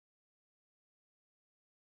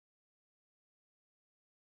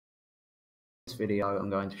video, I'm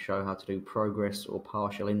going to show how to do progress or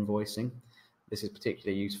partial invoicing. This is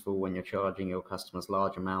particularly useful when you're charging your customers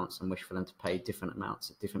large amounts and wish for them to pay different amounts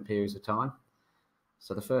at different periods of time.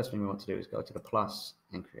 So the first thing we want to do is go to the plus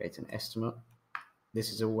and create an estimate.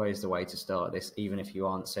 This is always the way to start this, even if you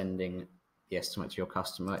aren't sending the estimate to your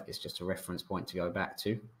customer, it's just a reference point to go back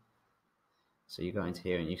to. So you go into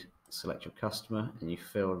here and you select your customer and you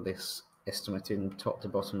fill this estimate in top to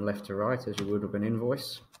bottom, left to right, as you would with an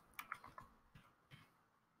invoice.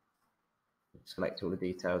 Select all the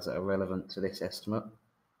details that are relevant to this estimate.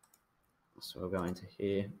 So we'll go into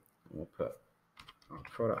here and we'll put our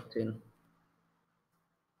product in,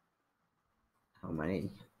 how many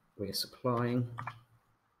we're supplying,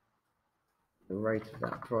 the rate of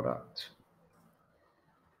that product,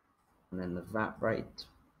 and then the VAT rate.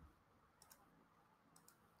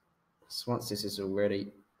 So once this is all ready,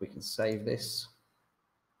 we can save this.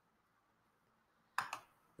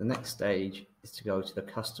 The next stage is to go to the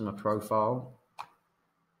customer profile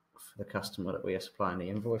for the customer that we are supplying the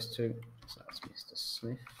invoice to. So that's Mr.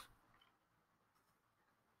 Smith.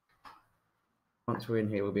 Once we're in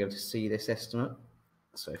here, we'll be able to see this estimate.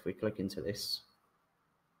 So if we click into this,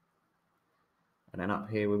 and then up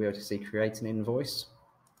here we'll be able to see create an invoice.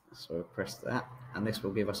 So we'll press that, and this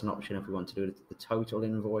will give us an option if we want to do the total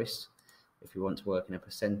invoice, if we want to work in a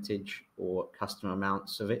percentage or customer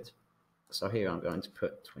amounts of it. So here I'm going to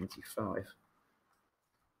put 25%.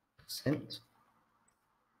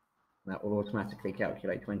 That will automatically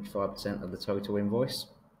calculate 25% of the total invoice.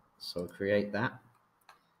 So create that.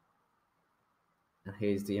 And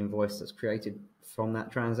here's the invoice that's created from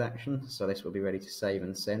that transaction. So this will be ready to save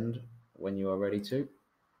and send when you are ready to.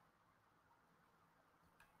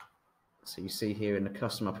 So you see here in the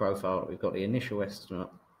customer profile, we've got the initial estimate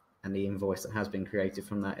and the invoice that has been created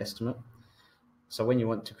from that estimate. So when you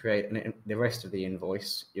want to create the rest of the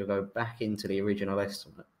invoice, you'll go back into the original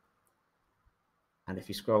estimate. And if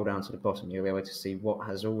you scroll down to the bottom, you'll be able to see what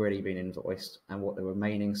has already been invoiced and what the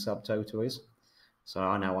remaining subtotal is. So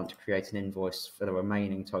I now want to create an invoice for the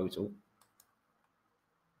remaining total.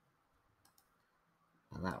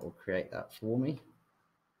 And that will create that for me.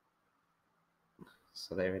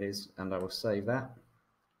 So there it is, and I will save that.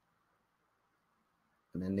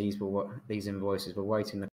 And then these invoices will wait in the